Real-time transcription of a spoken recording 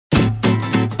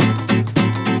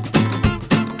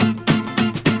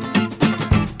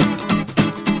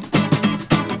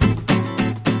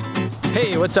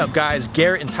Hey, what's up guys?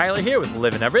 Garrett and Tyler here with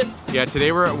Live in Everett. Yeah,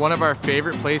 today we're at one of our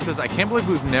favorite places. I can't believe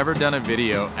we've never done a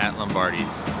video at Lombardi's.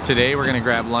 Today we're gonna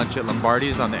grab lunch at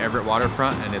Lombardi's on the Everett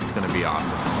waterfront and it's gonna be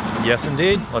awesome. Yes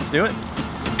indeed, let's do it.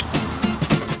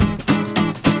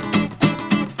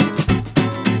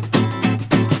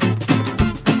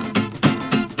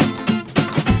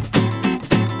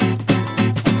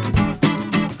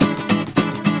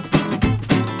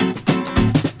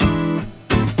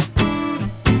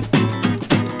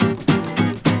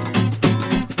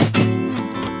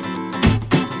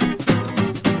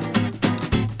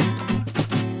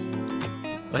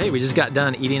 Well, hey, we just got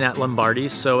done eating at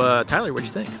Lombardi's. So Tyler, what'd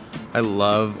you think? I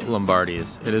love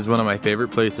Lombardi's. It is one of my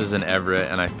favorite places in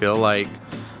Everett, and I feel like,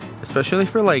 especially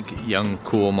for like young,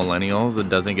 cool millennials, it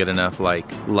doesn't get enough like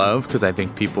love because I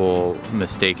think people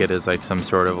mistake it as like some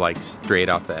sort of like straight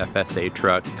off the FSA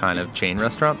truck kind of chain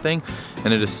restaurant thing,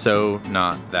 and it is so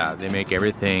not that. They make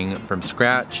everything from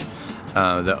scratch.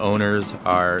 The owners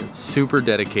are super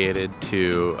dedicated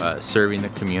to serving the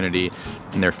community,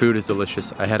 and their food is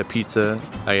delicious. I had a pizza,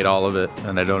 I ate all of it,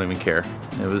 and I don't even care.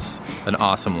 It was an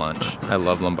awesome lunch. I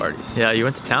love Lombardi's. Yeah, you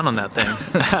went to town on that thing.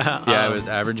 Yeah, I was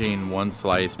averaging 1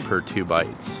 slice per 2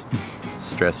 bites.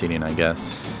 Stress eating, I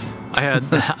guess. I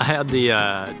had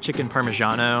the chicken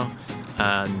parmigiano.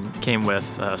 Came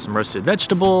with some roasted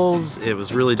vegetables. It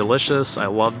was really delicious. I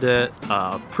loved it.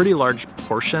 Pretty large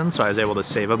portion, so I was able to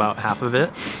save about half of it.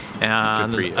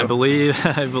 And I believe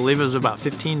it was about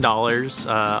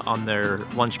 $15 on their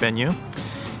lunch menu.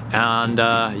 And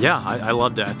yeah, I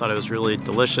loved it. I thought it was really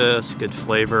delicious, good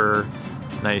flavor,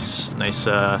 nice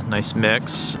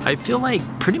mix. I feel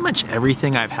like pretty much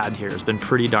everything I've had here has been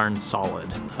pretty darn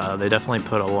solid. They definitely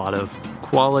put a lot of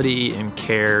quality and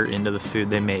care into the food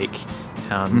they make.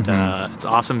 And it's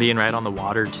awesome being right on the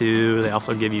water too. They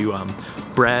also give you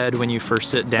bread when you first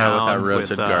sit down with that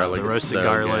roasted garlic. The roasted so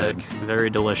garlic, good. Very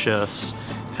delicious.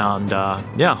 And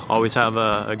yeah, always have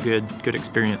a good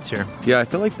experience here. Yeah, I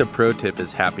feel like the pro tip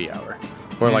is happy hour.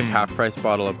 Or like half price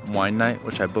bottle of wine night,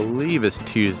 which I believe is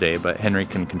Tuesday, but Henry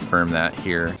can confirm that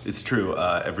here. It's true,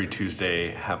 every Tuesday,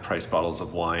 half price bottles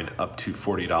of wine up to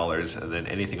 $40, and then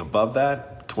anything above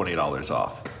that, $20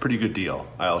 off. Pretty good deal.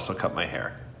 I also cut my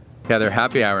hair. Yeah, their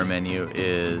happy hour menu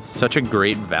is such a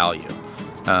great value.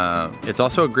 It's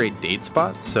also a great date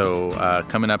spot, so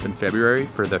coming up in February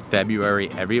for the February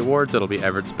Evie Awards, it'll be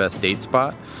Everett's best date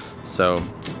spot. So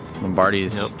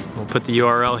Lombardi's. Yep. We'll put the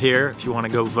URL here if you want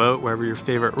to go vote wherever your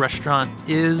favorite restaurant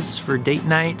is for date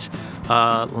night.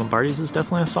 Lombardi's is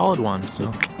definitely a solid one.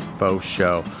 So Faux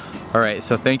show. All right,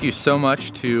 so thank you so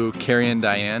much to Carrie and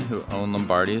Diane who own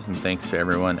Lombardi's, and thanks to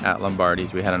everyone at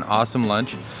Lombardi's. We had an awesome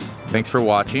lunch. Thanks for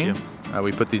watching. Thank you.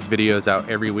 We put these videos out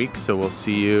every week, so we'll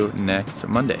see you next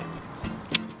Monday.